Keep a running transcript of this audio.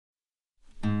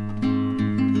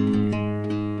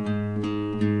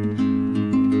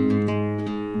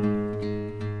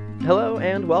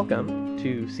Welcome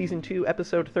to Season 2,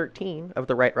 Episode 13 of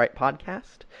the Write Right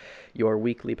Podcast, your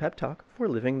weekly pep talk for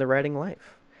living the writing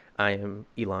life. I am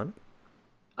Elon.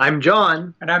 I'm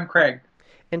John. And I'm Craig.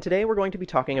 And today we're going to be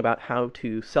talking about how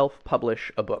to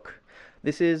self-publish a book.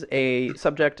 This is a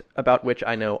subject about which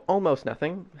I know almost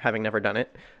nothing, having never done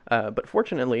it, but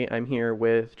fortunately I'm here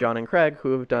with John and Craig,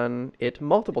 who have done it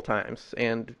multiple times,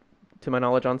 and to my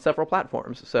knowledge on several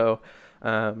platforms. So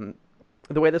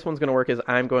the way this one's going to work is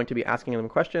I'm going to be asking them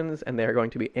questions, and they're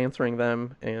going to be answering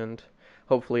them, and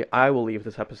hopefully I will leave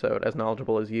this episode as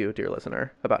knowledgeable as you, dear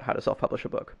listener, about how to self-publish a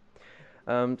book.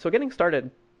 So getting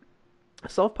started,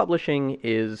 self-publishing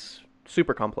is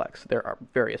super complex. There are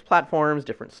various platforms,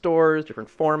 different stores,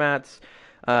 different formats,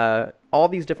 all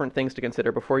these different things to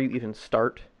consider before you even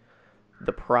start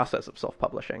the process of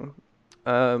self-publishing.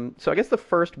 So I guess the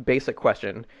first basic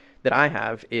question that I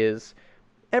have is,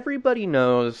 everybody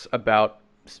knows about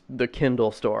the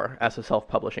Kindle store as a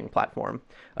self-publishing platform,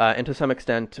 and to some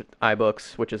extent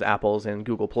iBooks, which is Apple's, and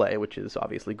Google Play, which is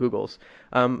obviously Google's.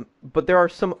 But there are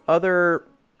some other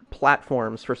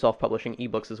platforms for self-publishing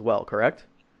ebooks as well, correct?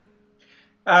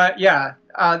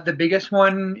 The biggest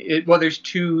one, there's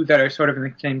two that are sort of in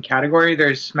the same category.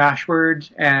 There's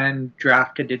Smashwords and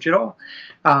Draft2Digital.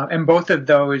 And both of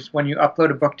those, when you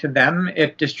upload a book to them,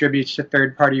 it distributes to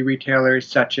third-party retailers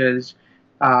such as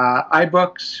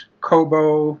iBooks,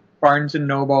 Kobo, Barnes &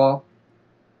 Noble,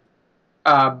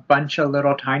 a bunch of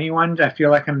little tiny ones. I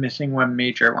feel like I'm missing one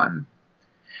major one.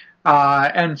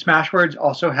 And Smashwords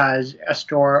also has a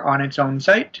store on its own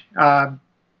site.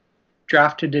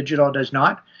 Draft2Digital does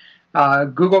not.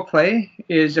 Google Play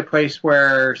is a place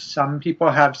where some people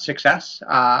have success.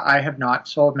 I have not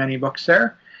sold many books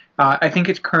there. I think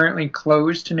it's currently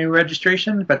closed to new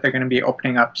registrations, but they're going to be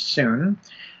opening up soon.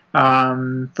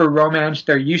 For romance,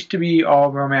 there used to be All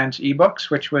Romance eBooks,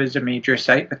 which was a major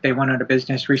site, but they went out of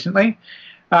business recently.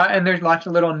 And there's lots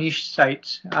of little niche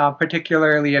sites,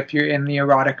 particularly if you're in the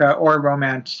erotica or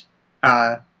romance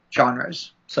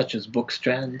genres. Such as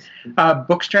Bookstrand?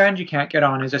 Bookstrand you can't get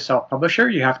on as a self-publisher.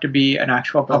 You have to be an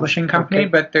actual publishing company. Okay.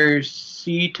 But there's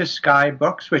Sea to Sky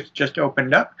Books, which just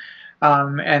opened up.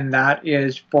 And that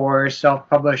is for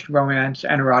self-published romance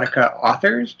and erotica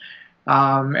authors.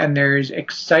 And there's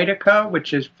Excitica,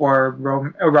 which is for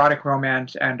erotic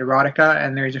romance and erotica.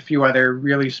 And there's a few other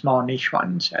really small niche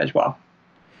ones as well.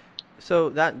 So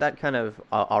that kind of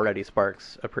already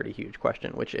sparks a pretty huge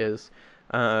question, which is,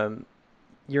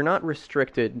 you're not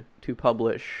restricted to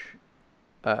publish.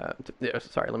 Let me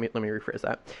rephrase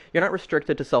that. You're not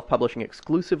restricted to self-publishing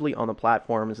exclusively on the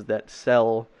platforms that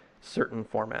sell certain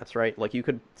formats, right? Like you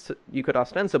could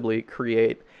ostensibly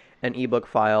create an ebook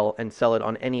file and sell it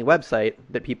on any website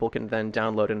that people can then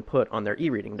download and put on their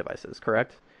e-reading devices,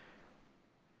 correct?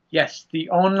 Yes, the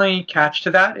only catch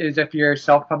to that is if you're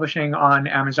self-publishing on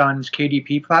Amazon's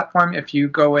KDP platform, if you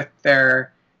go with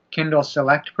their Kindle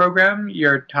Select program,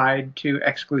 you're tied to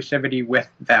exclusivity with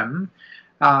them.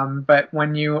 But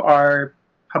when you are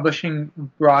publishing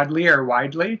broadly or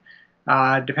widely,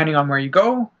 depending on where you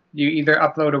go, you either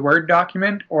upload a Word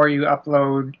document or you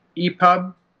upload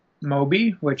EPUB,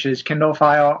 Mobi, which is Kindle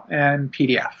file, and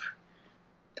PDF.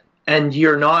 And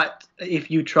you're not,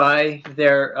 if you try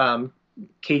their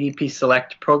KDP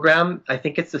Select program, I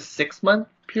think it's a 6-month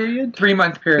period?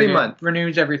 3-month period. 3 months.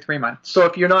 Renews every 3 months. So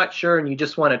if you're not sure and you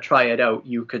just want to try it out,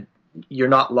 you're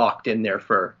not locked in there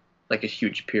for like a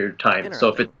huge period of time. So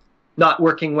if it's not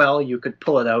working well, you could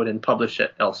pull it out and publish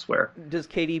it elsewhere. Does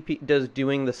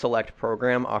doing the Select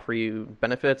program offer you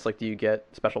benefits? Like, do you get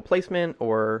special placement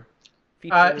or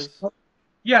features?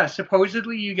 Yeah,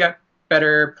 supposedly you get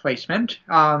better placement.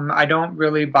 I don't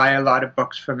really buy a lot of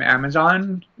books from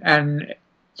Amazon, and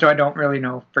so I don't really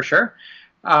know for sure.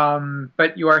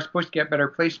 But you are supposed to get better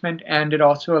placement, and it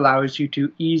also allows you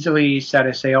to easily set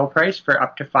a sale price for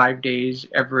up to 5 days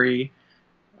every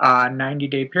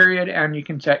 90-day period, and you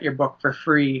can set your book for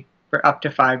free for up to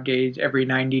 5 days every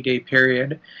 90-day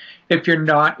period. If you're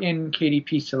not in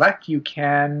KDP Select, you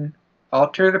can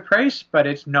alter the price, but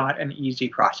it's not an easy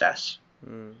process.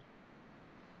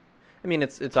 I mean,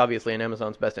 it's obviously in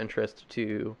Amazon's best interest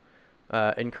to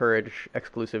encourage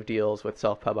exclusive deals with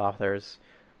self-pub authors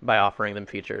by offering them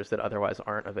features that otherwise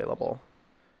aren't available.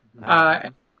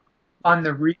 On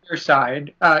the reader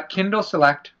side, Kindle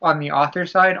Select on the author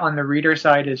side. On the reader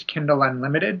side is Kindle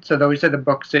Unlimited. So those are the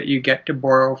books that you get to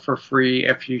borrow for free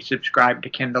if you subscribe to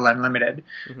Kindle Unlimited.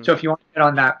 Mm-hmm. So if you want to get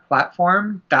on that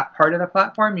platform, that part of the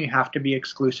platform, you have to be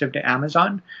exclusive to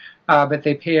Amazon. But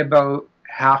they pay about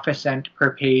half a cent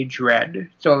per page read.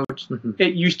 So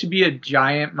it used to be a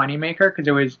giant moneymaker because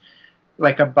it was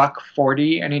like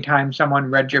 $1.40 anytime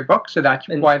someone read your book. So that's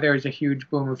why there's a huge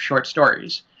boom of short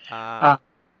stories.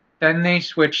 Then they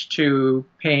switched to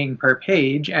paying per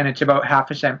page, and it's about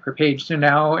half a cent per page. So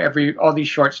now all these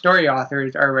short story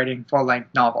authors are writing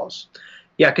full-length novels.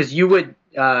 Yeah, because it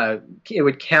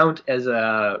would count as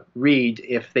a read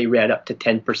if they read up to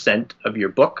 10% of your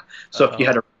book. So if you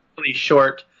had a really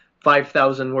short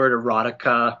 5,000-word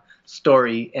erotica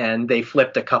story and they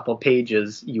flipped a couple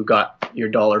pages, you got your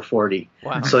 $1.40.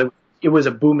 Wow. So it was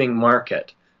a booming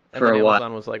market for a while.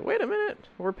 Amazon was like, wait a minute,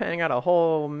 we're paying out a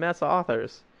whole mess of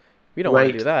authors. We don't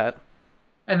want to do that.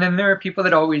 And then there are people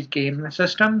that always game the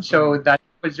system. So that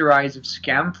was the rise of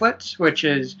Scamflets, which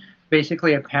is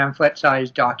basically a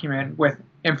pamphlet-sized document with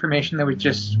information that was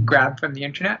just grabbed from the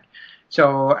internet.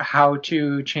 So how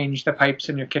to change the pipes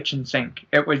in your kitchen sink.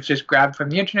 It was just grabbed from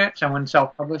the internet. Someone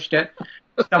self-published it.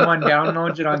 Someone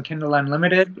downloads it on Kindle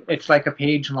Unlimited. It's like a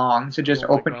page long. So just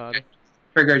opening it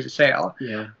triggers a sale.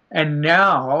 Yeah. And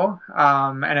now,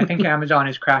 and I think Amazon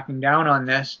is cracking down on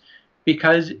this,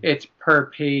 because it's per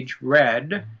page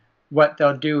read, what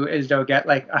they'll do is they'll get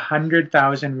like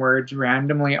 100,000 words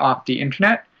randomly off the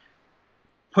internet,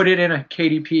 put it in a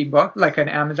KDP book, like an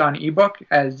Amazon ebook,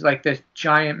 as like this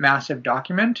giant massive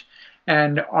document.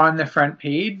 And on the front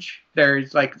page,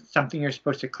 there's like something you're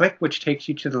supposed to click, which takes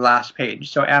you to the last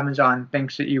page. So Amazon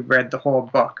thinks that you've read the whole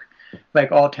book,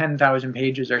 like all 10,000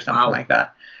 pages or something like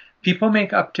that. People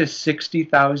make up to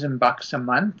 $60,000 a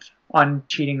month on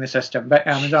cheating the system, but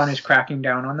Amazon is cracking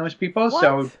down on those people. What?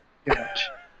 So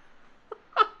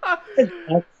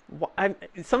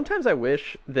sometimes I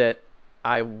wish that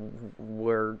I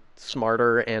were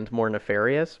smarter and more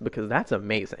nefarious, because that's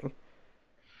amazing.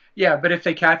 Yeah, but if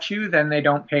they catch you, then they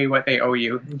don't pay what they owe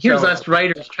you. Here's us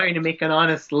writers trying to make an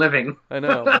honest living. I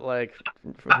know, but like,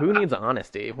 who needs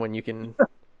honesty when you can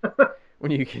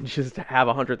just have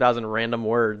 100,000 random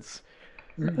words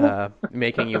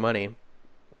making you money?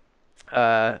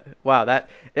 Wow, that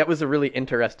was a really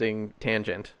interesting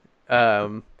tangent.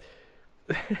 I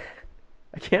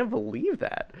can't believe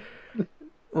that.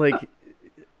 Like,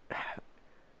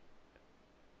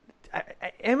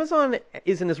 Amazon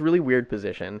is in this really weird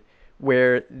position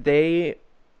where they,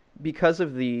 because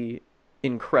of the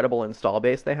incredible install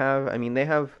base they have, I mean, they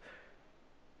have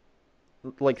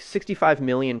like 65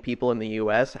 million people in the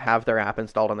US have their app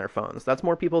installed on their phones. That's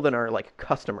more people than are like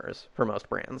customers for most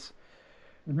brands.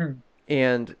 Mm-hmm.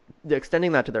 And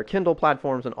extending that to their Kindle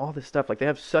platforms and all this stuff, like they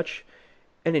have such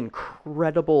an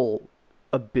incredible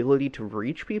ability to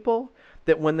reach people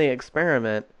that when they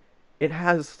experiment, it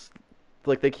has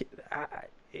like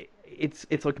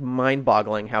it's like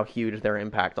mind-boggling how huge their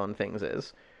impact on things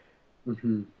is.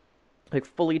 Mm-hmm. Like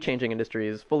fully changing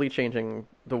industries, fully changing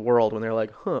the world when they're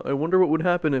like, I wonder what would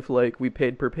happen if like we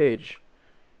paid per page.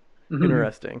 Mm-hmm.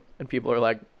 Interesting. And people are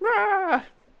like,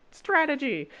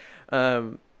 strategy.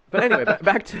 But anyway,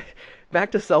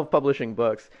 back to self-publishing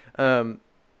books.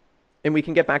 And we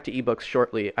can get back to ebooks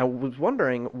shortly. I was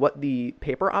wondering what the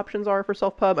paper options are for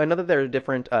self-pub. I know that there are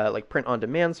different like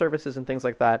print-on-demand services and things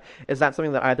like that. Is that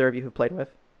something that either of you have played with?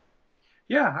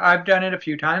 Yeah, I've done it a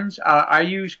few times. I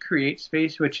use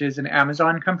CreateSpace, which is an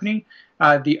Amazon company.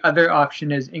 The other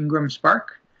option is Ingram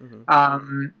Spark.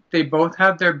 Mm-hmm. They both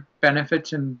have their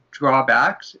benefits and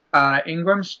drawbacks.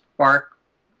 Ingram Spark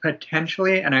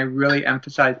potentially, and I really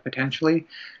emphasize potentially,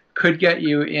 could get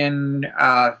you in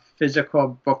a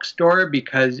physical bookstore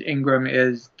because Ingram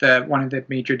is one of the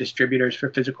major distributors for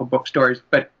physical bookstores.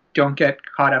 But don't get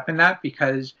caught up in that,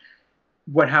 because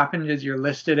what happens is you're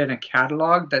listed in a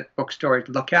catalog that bookstores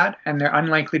look at, and they're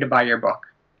unlikely to buy your book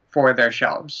for their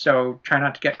shelves. So try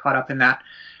not to get caught up in that.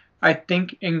 I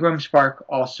think Ingram Spark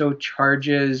also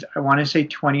charges, I want to say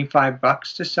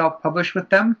 $25 to self-publish with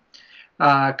them.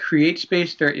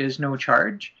 CreateSpace, there is no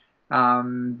charge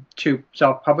to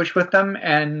self-publish with them,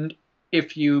 and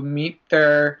if you meet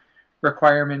their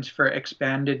requirements for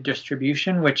expanded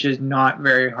distribution, which is not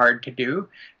very hard to do,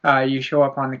 you show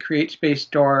up on the CreateSpace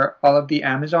store, all of the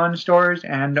Amazon stores,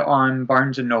 and on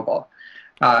Barnes & Noble.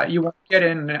 You won't get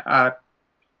in.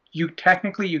 You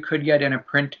could get in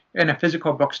a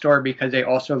physical bookstore because they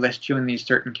also list you in these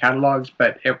certain catalogs,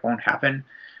 but it won't happen.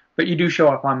 But you do show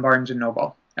up on Barnes &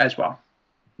 Noble as well.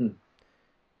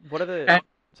 What are the...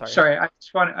 Sorry, I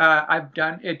just want. I've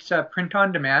done. It's print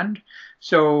on demand,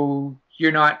 so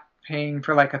you're not paying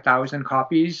for like 1,000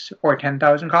 copies or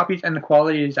 10,000 copies, and the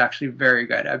quality is actually very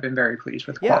good. I've been very pleased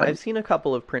with the quality. Yeah, I've seen a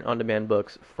couple of print on demand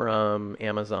books from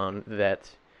Amazon that,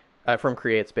 from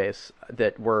CreateSpace,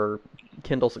 that were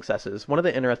Kindle successes. One of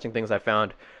the interesting things I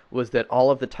found was that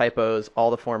all of the typos, all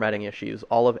the formatting issues,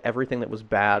 all of everything that was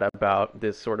bad about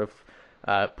this sort of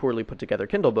poorly put together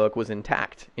Kindle book was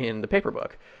intact in the paper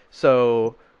book.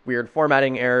 So weird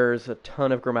formatting errors, a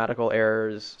ton of grammatical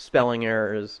errors, spelling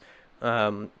errors,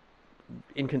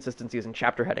 inconsistencies in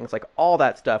chapter headings, like all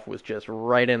that stuff was just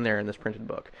right in there in this printed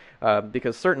book.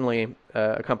 Because certainly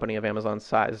a company of Amazon's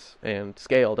size and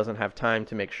scale doesn't have time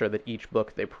to make sure that each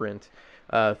book they print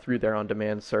through their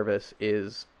on-demand service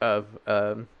is of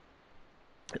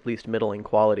at least middling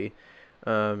quality.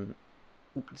 I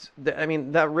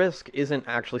mean, that risk isn't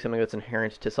actually something that's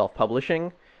inherent to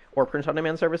self-publishing or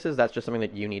print-on-demand services. That's just something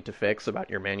that you need to fix about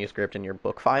your manuscript and your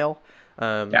book file.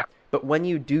 Yeah. But when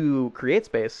you do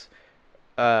CreateSpace,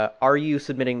 are you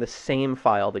submitting the same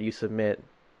file that you submit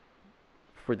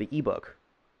for the ebook?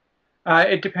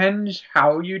 It depends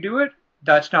how you do it.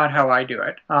 That's not how I do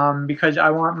it, because I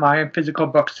want my physical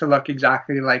books to look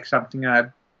exactly like something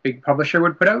a big publisher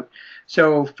would put out.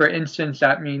 So, for instance,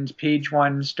 that means page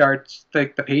one starts,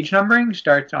 like the page numbering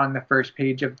starts on the first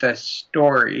page of the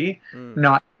story,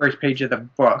 not the first page of the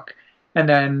book. And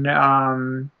then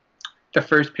the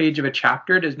first page of a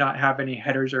chapter does not have any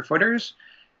headers or footers,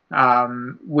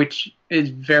 which is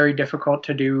very difficult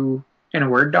to do in a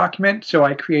Word document. So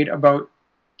I create about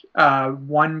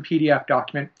one PDF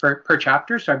document per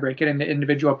chapter. So I break it into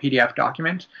individual PDF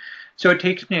documents. So it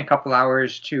takes me a couple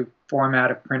hours to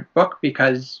format a print book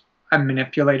because I'm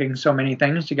manipulating so many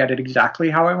things to get it exactly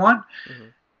how I want. Mm-hmm.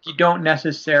 You don't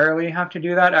necessarily have to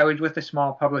do that. I was with a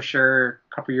small publisher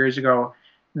a couple years ago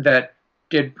that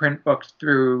did print books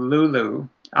through Lulu,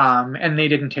 and they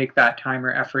didn't take that time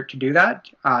or effort to do that.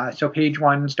 So page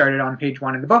one started on page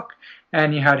one of the book,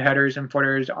 and you had headers and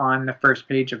footers on the first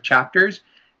page of chapters.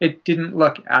 It didn't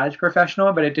look as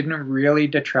professional, but it didn't really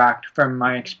detract from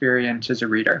my experience as a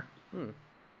reader.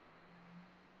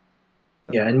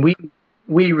 Yeah, and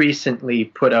we recently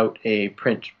put out a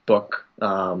print book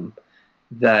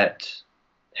that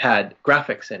had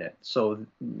graphics in it. So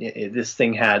this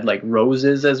thing had like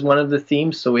roses as one of the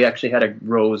themes. So we actually had a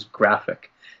rose graphic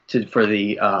for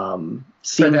the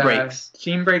scene breaks.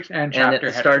 Scene breaks and chapter headers. And at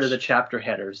the start of the chapter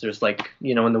headers, there's like,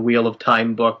 in the Wheel of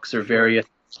Time books or various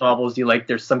novels you like,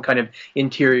 there's some kind of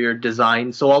interior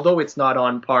design. So although it's not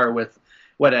on par with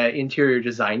what an interior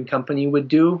design company would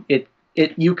do,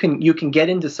 you can get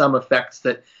into some effects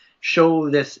that show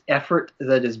this effort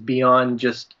that is beyond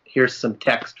just here's some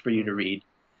text for you to read,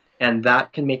 and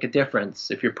that can make a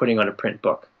difference if you're putting on a print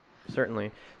book.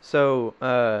 Certainly. So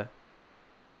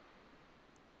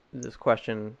this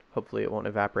question, hopefully it won't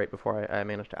evaporate before I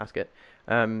manage to ask it.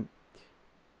 Do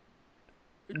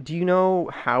you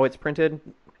know how it's printed?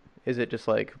 Is it just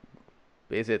like,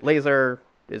 is it laser?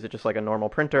 Is it just like a normal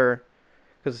printer?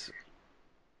 Because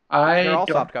they're all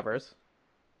soft covers.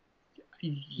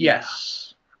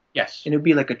 Yes. Yes. And it would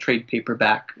be like a trade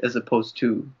paperback as opposed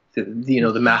to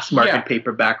the mass market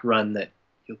paperback run that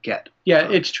you'll get. Yeah,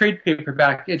 it's trade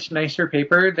paperback. It's nicer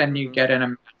paper than you get in a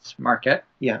mass market.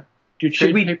 Yeah.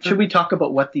 Should we talk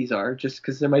about what these are? Just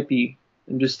because there might be.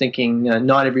 I'm just thinking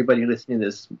not everybody listening to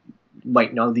this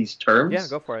might know these terms. Yeah,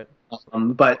 go for it.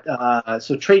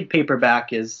 So trade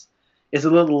paperback is a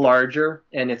little larger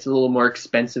and it's a little more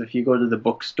expensive if you go to the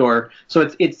bookstore. So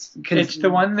it's the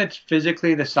one that's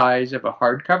physically the size of a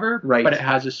hardcover, right? But it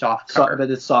has a soft cover.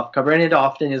 But it's soft cover, and it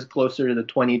often is closer to the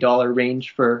 $20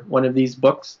 range for one of these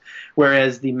books.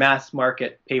 Whereas the mass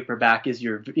market paperback is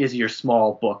your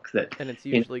small book and it's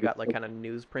usually got like kind of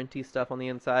newsprinty stuff on the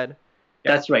inside.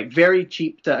 That's right. Very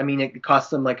cheap. It costs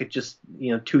them like just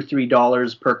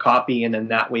 $2-3 per copy, and then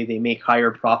that way they make higher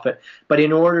profit. But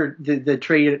in order, the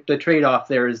trade off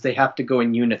there is they have to go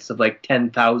in units of like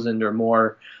 10,000 or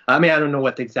more. I don't know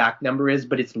what the exact number is,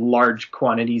 but it's large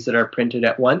quantities that are printed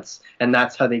at once, and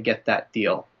that's how they get that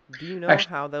deal. Do you know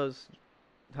how those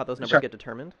numbers get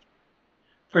determined?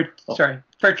 For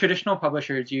traditional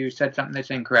publishers, you said something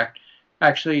that's incorrect.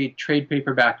 Actually, trade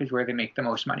paperback is where they make the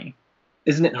most money.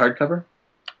 Isn't it hardcover?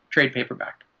 Trade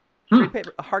paperback.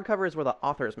 Hardcover is where the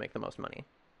authors make the most money.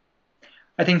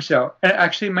 I think so. And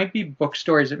actually, it might be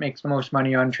bookstores that makes the most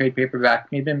money on trade paperback.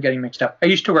 Maybe I'm getting mixed up. I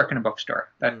used to work in a bookstore.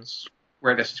 That's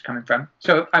where this is coming from.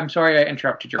 So I'm sorry I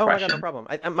interrupted your question. Oh, no problem.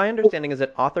 My understanding is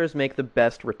that authors make the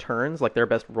best returns, like their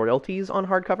best royalties on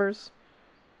hardcovers,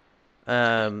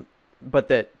 but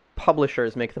that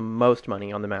publishers make the most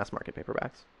money on the mass market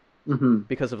paperbacks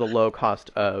because of the low cost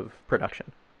of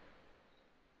production.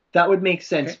 That would make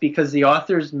sense because the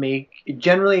authors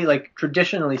generally, like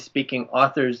traditionally speaking,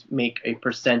 authors make a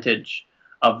percentage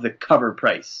of the cover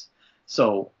price.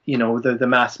 So, the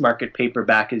mass market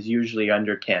paperback is usually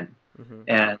under 10.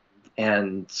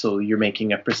 And so you're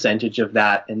making a percentage of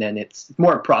that, and then it's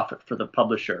more profit for the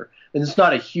publisher. And it's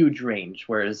not a huge range,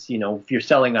 whereas, if you're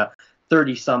selling a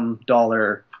 $30-some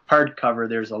hardcover,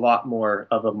 there's a lot more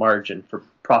of a margin for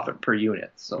profit per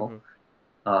unit. So,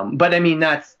 but I mean,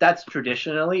 that's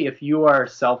traditionally, if you are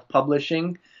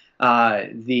self-publishing,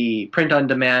 the print on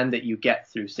demand that you get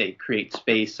through, say,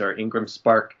 CreateSpace or Ingram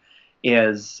Spark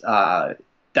is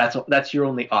that's your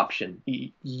only option.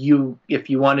 If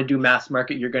you want to do mass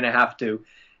market, you're going to have to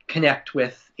connect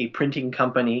with a printing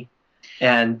company,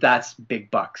 and that's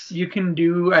big bucks. You can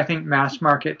do, I think, mass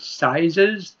market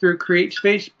sizes through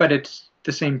CreateSpace, but it's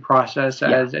the same process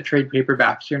as a trade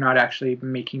paperback, so you're not actually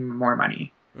making more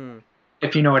money,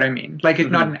 if you know what I mean. Like, it's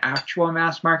not an actual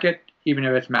mass market, even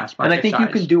if it's mass market. And I think size.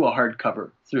 you can do a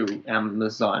hardcover through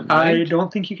Amazon, right? I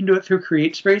don't think you can do it through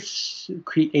CreateSpace.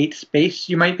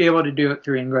 You might be able to do it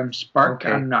through Ingram Spark.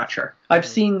 Okay. I'm not sure. I've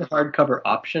seen the hardcover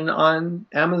option on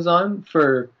Amazon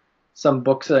for some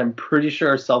books that I'm pretty sure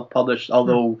are self-published,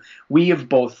 although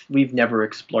we've never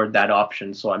explored that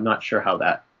option, so I'm not sure how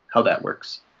that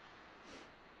works.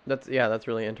 That's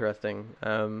really interesting.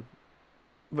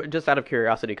 But just out of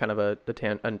curiosity, kind of a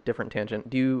different tangent.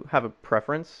 Do you have a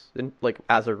preference like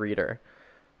as a reader?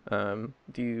 Do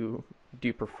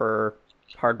you prefer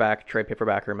hardback, trade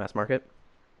paperback, or mass market?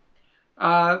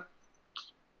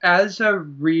 As a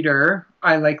reader,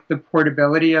 I like the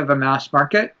portability of a mass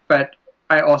market, but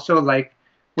I also like,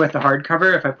 with a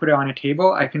hardcover, if I put it on a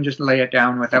table, I can just lay it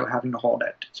down without having to hold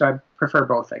it. So I prefer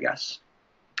both, I guess.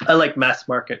 I like mass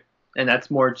market, and that's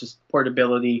more just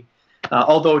portability.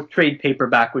 Although trade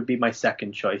paperback would be my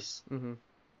second choice.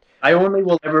 I only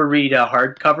will ever read a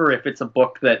hardcover if it's a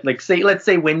book that, like, let's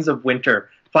say Winds of Winter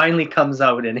finally comes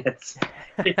out and it's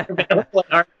available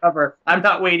in hardcover. I'm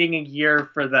not waiting a year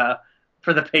for the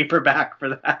paperback for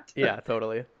that. Yeah,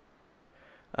 totally.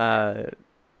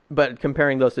 But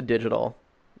comparing those to digital,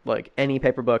 like any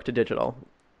paper book to digital,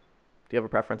 do you have a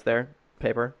preference there?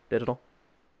 Paper, digital?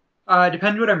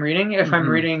 Depends what I'm reading. If I'm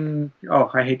reading,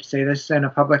 I hate to say this in a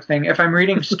public thing. If I'm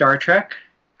reading Star Trek,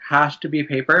 has to be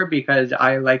paper because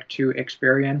I like to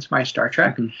experience my Star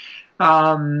Trek.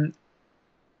 I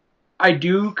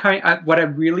do what I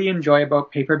really enjoy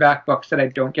about paperback books that I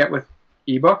don't get with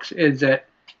ebooks is that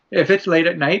if it's late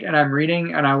at night and I'm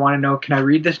reading and I want to know, can I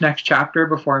read this next chapter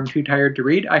before I'm too tired to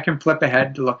read? I can flip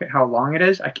ahead to look at how long it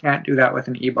is. I can't do that with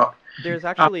an ebook. There's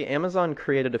actually, Amazon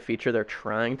created a feature they're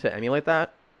trying to emulate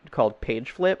that, called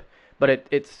Page Flip, but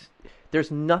there's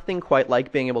nothing quite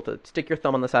like being able to stick your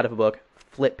thumb on the side of a book,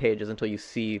 flip pages until you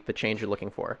see the change you're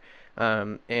looking for.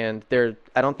 I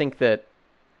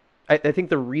think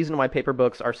the reason why paper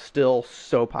books are still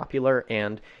so popular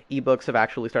and ebooks have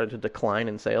actually started to decline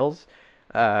in sales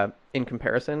in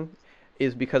comparison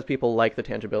is because people like the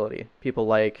tangibility. People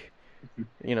like,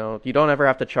 you don't ever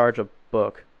have to charge a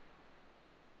book.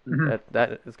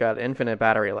 That has got infinite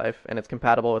battery life, and it's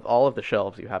compatible with all of the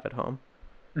shelves you have at home.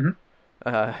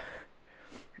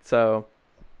 So,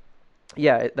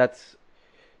 yeah,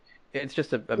 it's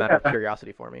just a matter of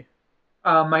curiosity for me.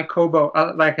 My Kobo,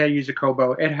 like I use a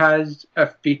Kobo, it has a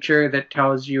feature that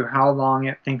tells you how long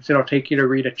it thinks it'll take you to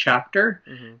read a chapter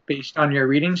based on your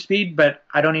reading speed, but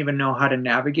I don't even know how to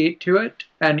navigate to it.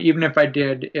 And even if I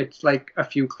did, it's like a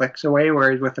few clicks away,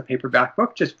 whereas with a paperback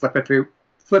book, just flip a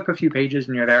few pages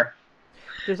and you're there.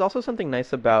 There's also something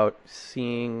nice about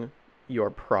seeing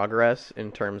your progress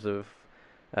in terms of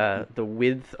the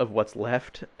width of what's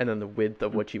left and then the width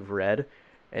of what you've read.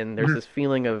 And there's this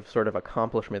feeling of sort of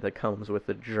accomplishment that comes with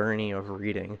the journey of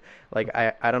reading. Like,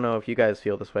 I don't know if you guys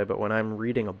feel this way, but when I'm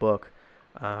reading a book,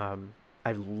 I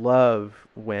love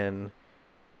when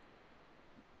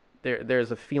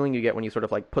there's a feeling you get when you sort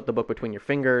of like put the book between your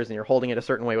fingers and you're holding it a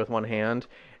certain way with one hand,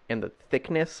 and the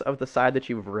thickness of the side that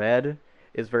you've read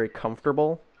is very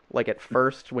comfortable. Like, at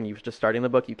first, when you're just starting the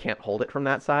book, you can't hold it from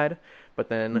that side, but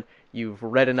then you've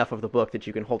read enough of the book that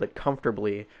you can hold it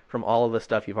comfortably from all of the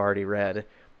stuff you've already read.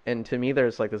 And to me,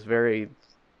 there's like this very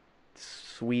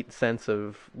sweet sense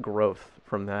of growth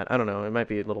from that. I don't know, it might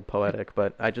be a little poetic,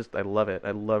 but I love it.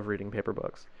 I love reading paper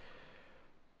books.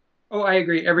 Oh, I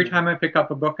agree. Every time I pick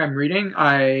up a book I'm reading,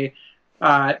 I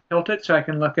tilt it so I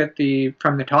can look at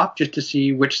from the top just to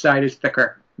see which side is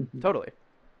thicker. Totally.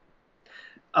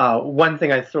 One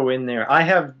thing I throw in there,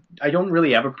 I don't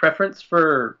really have a preference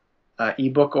for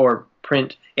ebook or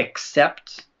print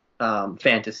except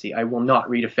fantasy. I will not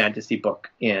read a fantasy book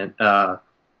in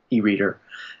e-reader.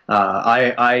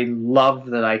 I love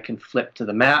that I can flip to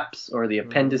the maps or the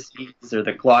appendices or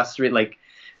the glossary. Like,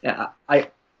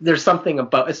 there's something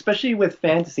about, especially with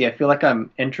fantasy, I feel like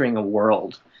I'm entering a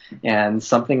world, and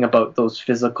something about those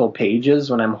physical pages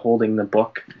when I'm holding the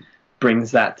book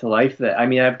brings that to life.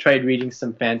 I've tried reading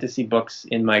some fantasy books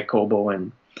in my Kobo,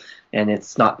 and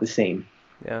it's not the same.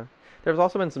 Yeah. There's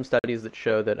also been some studies that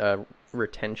show that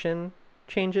retention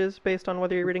changes based on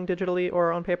whether you're reading digitally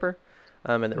or on paper,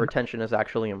 and that retention is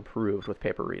actually improved with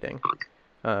paper reading.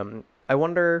 I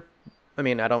wonder, I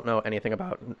mean, I don't know anything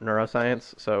about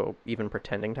neuroscience, so even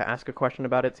pretending to ask a question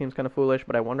about it seems kind of foolish,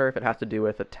 but I wonder if it has to do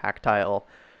with a tactile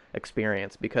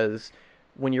experience, because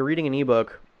when you're reading an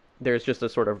ebook, there's just a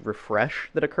sort of refresh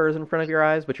that occurs in front of your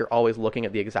eyes, but you're always looking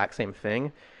at the exact same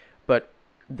thing. But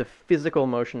the physical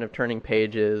motion of turning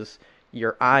pages,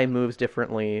 your eye moves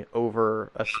differently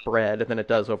over a spread than it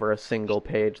does over a single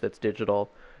page that's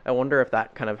digital. I wonder if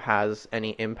that kind of has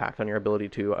any impact on your ability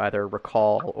to either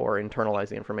recall or internalize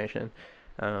the information.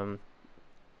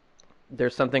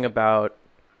 There's something about,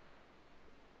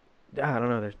 I don't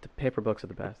know, the paper books are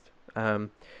the best.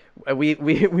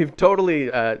 We've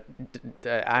totally, I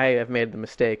have made the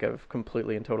mistake of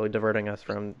completely and totally diverting us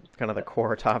from kind of the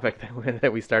core topic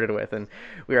that we started with, and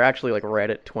we are actually like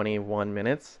right at 21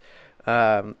 minutes.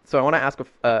 So I want to ask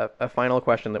a final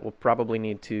question that we'll probably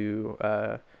need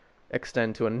to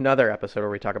extend to another episode where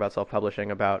we talk about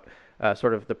self-publishing, about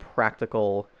sort of the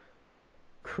practical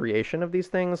creation of these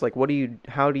things. Like,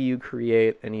 how do you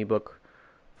create an ebook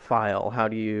file? How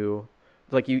do you,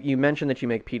 like, you mentioned that you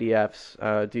make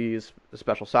PDFs. Do you use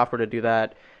special software to do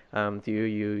that? Do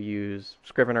you use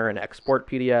Scrivener and export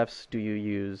PDFs? Do you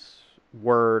use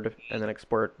Word and then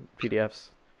export PDFs?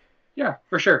 Yeah,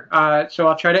 for sure. So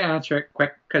I'll try to answer it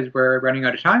quick because we're running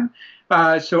out of time.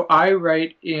 So I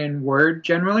write in Word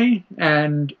generally,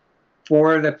 and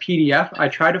for the PDF, I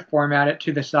try to format it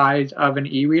to the size of an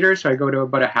e-reader. So I go to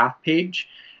about a half page,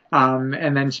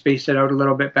 and then space it out a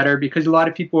little bit better, because a lot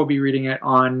of people will be reading it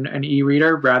on an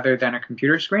e-reader rather than a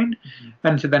computer screen.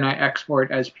 And so then I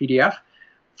export as PDF.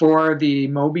 For the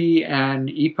Mobi and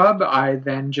EPUB, I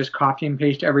then just copy and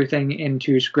paste everything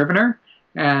into Scrivener,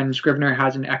 and Scrivener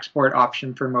has an export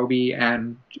option for Mobi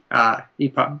and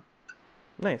EPUB.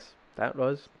 Nice. That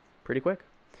was pretty quick.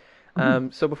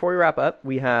 So before we wrap up,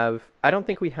 I don't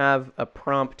think we have a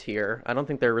prompt here. I don't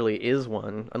think there really is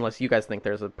one, unless you guys think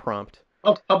there's a prompt.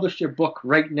 I'll publish your book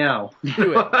right now.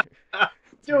 Do it.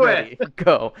 Do it.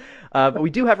 Go. But we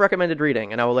do have recommended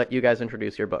reading, and I will let you guys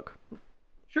introduce your book.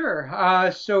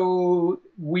 Sure. So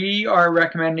we are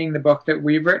recommending the book that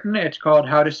we've written. It's called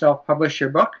How to Self-Publish Your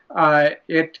Book.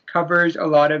 It covers a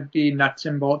lot of the nuts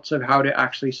and bolts of how to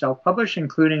actually self-publish,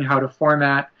 including how to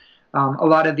format, a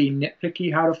lot of the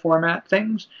nitpicky how to format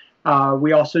things.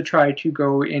 We also try to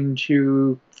go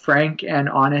into frank and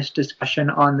honest discussion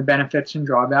on the benefits and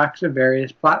drawbacks of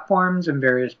various platforms and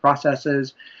various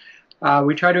processes.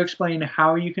 We try to explain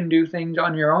how you can do things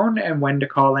on your own and when to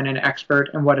call in an expert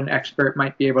and what an expert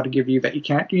might be able to give you that you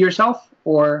can't do yourself,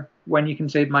 or when you can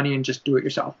save money and just do it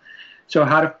yourself. So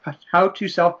How to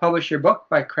Self-Publish Your Book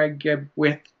by Craig Gibb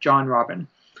with John Robin.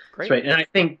 Great. That's right. And I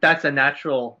think that's a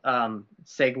natural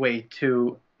segue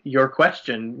to your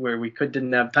question, where we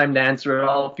didn't have time to answer it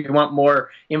all. If you want more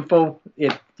info,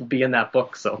 it will be in that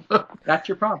book. So that's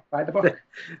your prompt. Buy the book.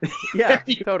 Yeah,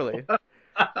 totally.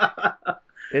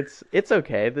 It's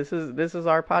okay. This is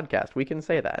our podcast. We can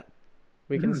say that.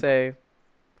 We can say,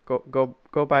 go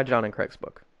buy John and Craig's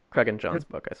book. Craig and John's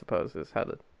book, I suppose, is how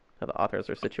the authors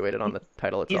are situated on the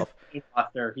title itself. He's the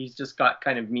author. He's just got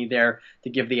kind of me there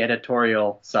to give the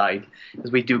editorial side,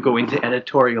 because we do go into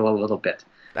editorial a little bit.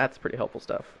 That's pretty helpful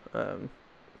stuff.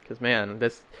 Because man,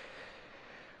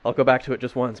 I'll go back to it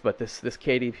just once, but this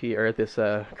KDP, or this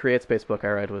CreateSpace book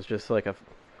I read was just like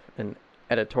an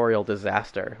editorial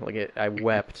disaster. Like I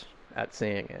wept at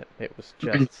seeing it. It was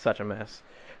just such a mess.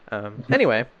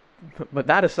 Anyway, but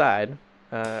that aside,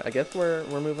 I guess we're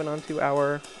moving on to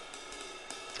our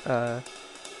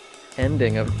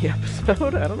ending of the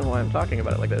episode. I don't know why I'm talking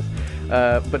about it like this.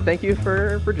 But thank you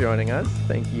for joining us.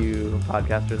 Thank you,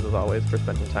 podcasters, as always, for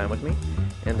spending time with me.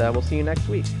 And we'll see you next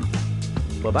week.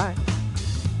 Bye-bye.